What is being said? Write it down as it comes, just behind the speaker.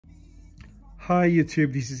Hi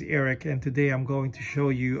YouTube, this is Eric, and today I'm going to show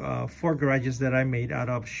you 4 garages that I made out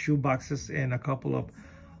of shoe boxes and a couple of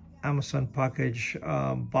Amazon package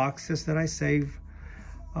boxes that I save.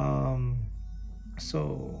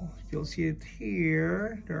 So you'll see it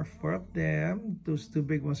here. There are 4 of them. Those 2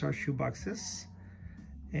 big ones are shoe boxes,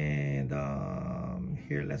 and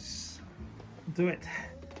here, let's do it.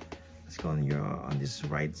 Let's go on this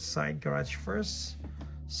right side garage first.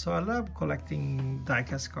 So I love collecting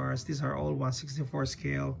diecast cars. These are all 1/64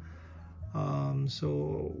 scale.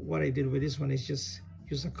 So what I did with this one is just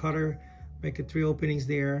use a cutter, make it 3 openings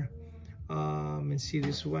there. And see,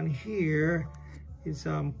 this one here is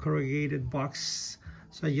corrugated box.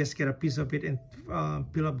 So I just get a piece of it and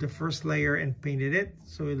peel up the first layer and painted it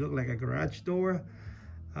so it looked like a garage door.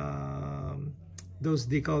 Those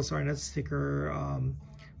decals are not sticker.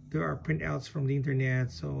 There are printouts from the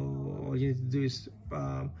internet, so all you need to do is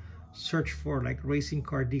search for like racing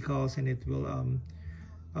car decals, and it will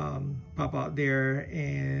pop out there,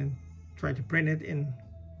 and try to print it and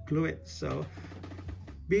glue it. So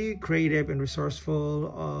be creative and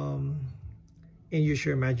resourceful, and use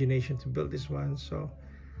your imagination to build this one. So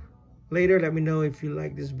later, let me know if you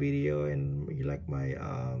like this video and you like my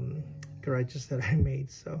garages that I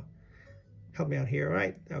made. So help me out here. All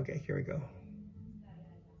right, okay, here we go.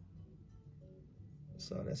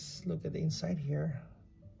 So let's look at the inside here.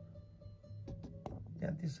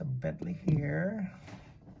 Got this a Bentley here.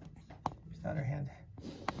 With the other hand,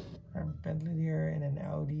 a Bentley here and an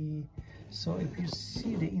Audi. So if you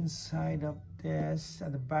see the inside of this,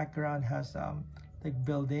 the background has like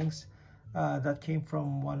buildings that came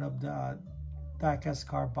from one of the diecast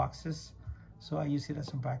car boxes. So I use it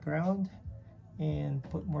as a background and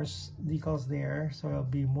put more decals there, so it'll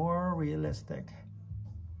be more realistic.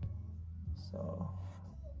 So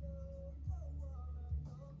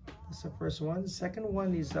that's the first one. The second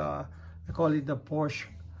one is I call it the Porsche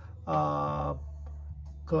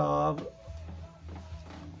Club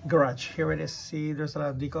garage. Here it is. See, there's a lot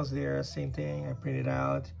of decals there. Same thing, I printed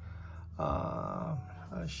out. I'll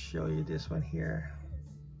show you this one here.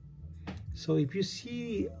 So if you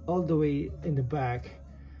see all the way in the back,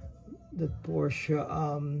 the Porsche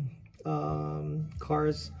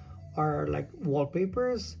cars are like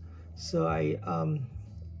wallpapers. So I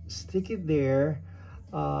stick it there,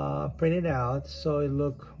 print it out so it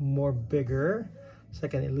look more bigger. It's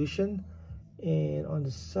like an illusion. And on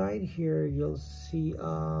the side here, you'll see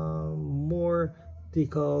more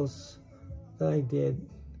decals that I did.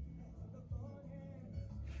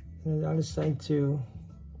 And on the side too.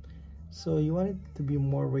 So you want it to be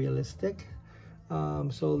more realistic.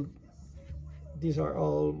 So these are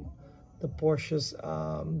all the Porsche's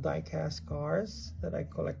diecast cars that I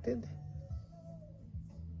collected.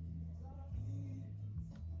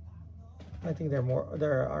 I think there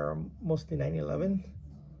are mostly 911.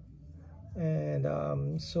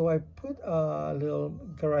 And so I put a little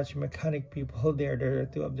garage mechanic people there. There are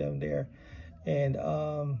 2 of them there, and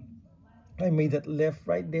I made that lift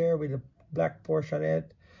right there with a black Porsche on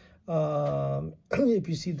it. If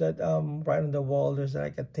you see that right on the wall, there's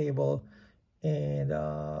like a table and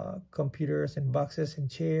computers and boxes and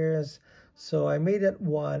chairs. So I made that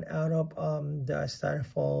one out of the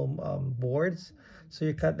styrofoam boards. So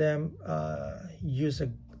you cut them, use a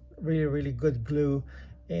really good glue,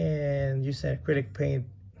 and use an acrylic paint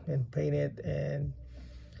and paint it, and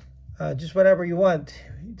just whatever you want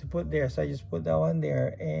to put there. So I just put that one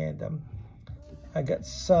there, and I got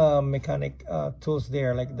some mechanic tools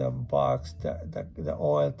there, like the box, the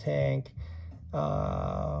oil tank.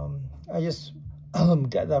 I just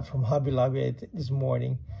got that from Hobby Lobby this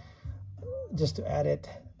morning just to add it.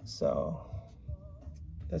 So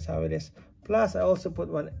that's how it is. Plus I also put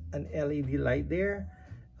an LED light there,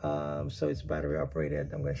 so it's battery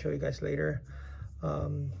operated. I'm going to show you guys later.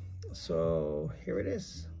 So here it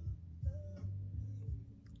is.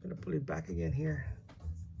 I'm going to pull it back again here,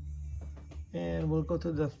 and we'll go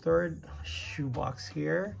to the third shoe box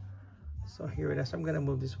here. So here it is. I'm going to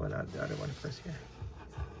move this one out, the other one first here.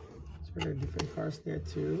 So there are different cars there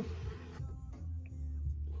too.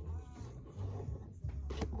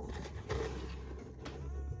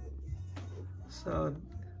 So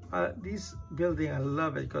this building, I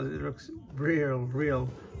love it because it looks real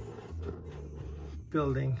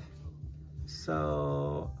building.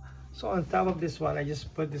 So on top of this one, I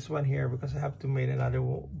just put this one here because I have to make another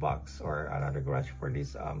box or another garage for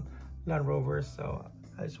these Land Rovers. So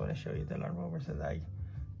I just want to show you the Land Rovers that I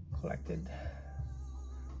collected.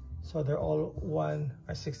 So they're all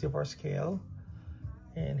 1/64 scale,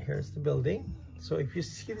 and here's the building. So if you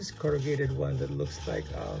see this corrugated one that looks like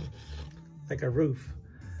a roof,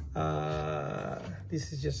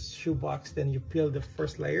 This is just a shoebox. Then you peel the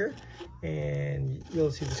first layer and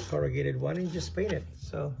you'll see this corrugated one and you just paint it.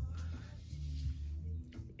 So,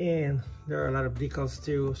 and there are a lot of decals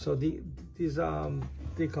too. So these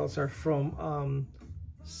decals are from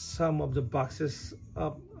some of the boxes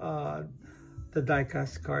of the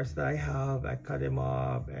die-cast cards that I have. I cut them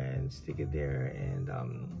up and stick it there, and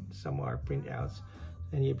some are printouts.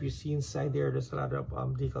 And if you see inside there's a lot of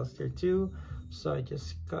decals there too. So I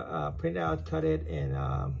just print out, cut it,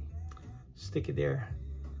 and stick it there.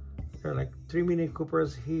 There are like 3 Mini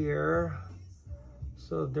Coopers here.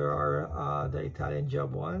 So there are the Italian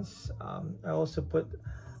job ones. I also put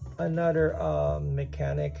another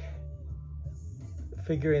mechanic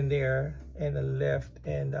figure in there, and the left,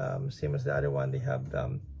 and same as the other one, they have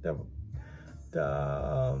the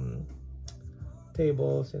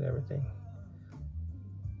tables and everything.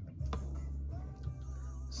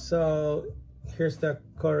 So here's the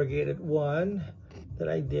corrugated one that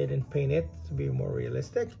I did and paint it to be more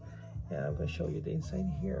realistic. And I'm going to show you the inside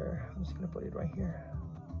here. I'm just going to put it right here.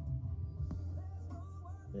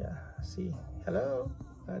 Yeah, see, hello.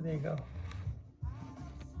 There you go.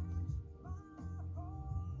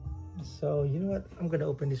 So you know what, I'm going to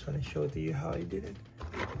open this one and show it to you how I did it.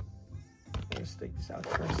 Let's take this out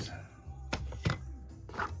first.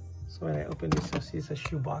 So when I open this, you'll see it's a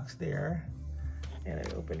shoebox there. And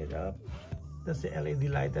I open it up. That's the LED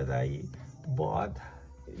light that I bought.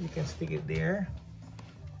 You can stick it there.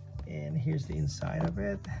 And here's the inside of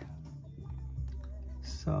it.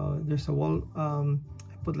 So there's a wall, I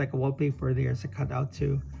put like a wallpaper there as a cutout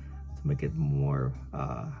too, to make it more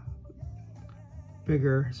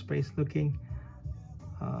bigger space looking.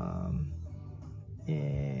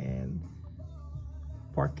 And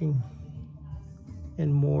parking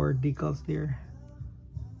and more decals there.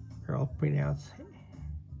 They're all printouts.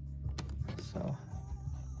 So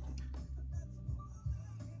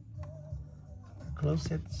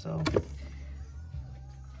close it. So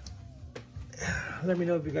let me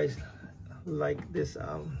know if you guys like this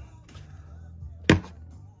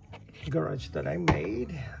garage that I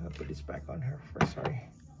made. I'll put this back on her first, sorry.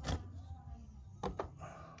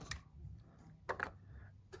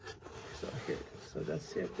 So here, so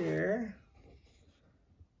that's it there.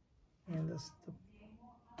 And that's the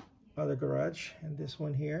other garage, and this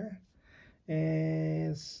one here.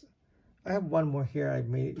 And I have one more here. I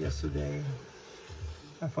made it yesterday.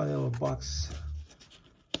 I found a little box,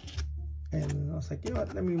 and I was like, you know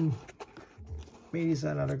what, let me make this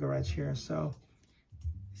another garage here. So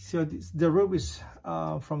the roof is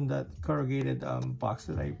from that corrugated box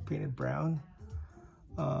that I painted brown.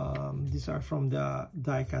 These are from the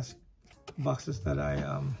die-cast boxes that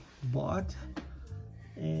I bought.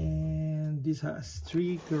 And this has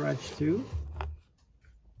 3 garage too.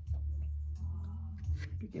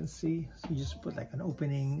 You can see, so you just put like an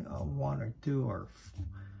opening, 1 or 2 or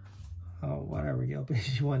whatever the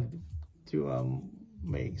openings you want to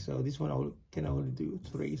make. So this one can only do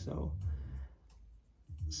 3.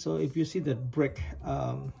 So if you see the brick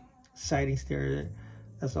sidings there,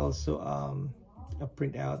 that's also a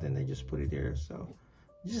printout, and I just put it there. So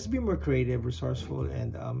just be more creative, resourceful,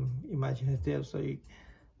 and imaginative. So you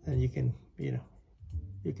can, you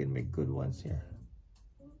can make good ones here.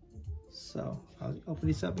 So I'll open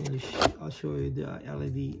this up and I'll show you the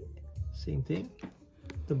LED. Same thing.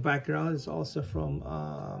 The background is also from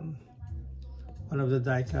one of the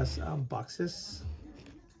die-cast boxes.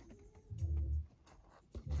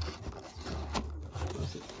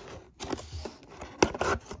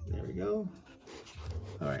 There we go.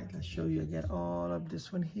 All right, let's show you again all of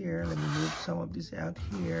this one here. Let me move some of this out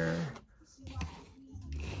here.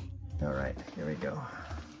 All right, here we go.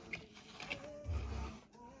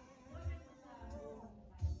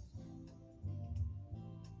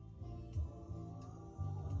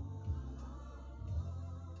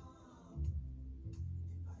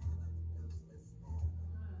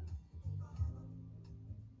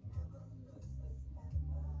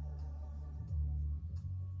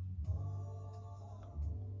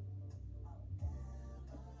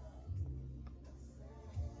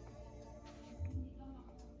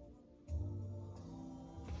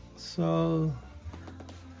 So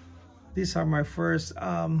these are my first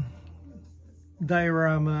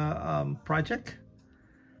diorama project.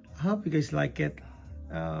 I hope you guys like it.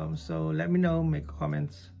 So let me know, make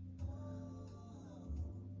comments.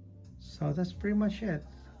 So that's pretty much it.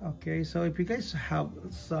 Okay, so if you guys have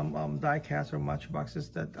some die-cast or matchboxes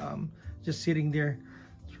that just sitting there,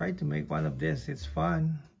 try to make one of this. It's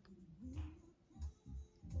fun.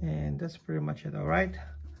 And that's pretty much it. All right.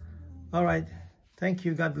 Thank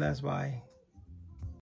you. God bless. Bye.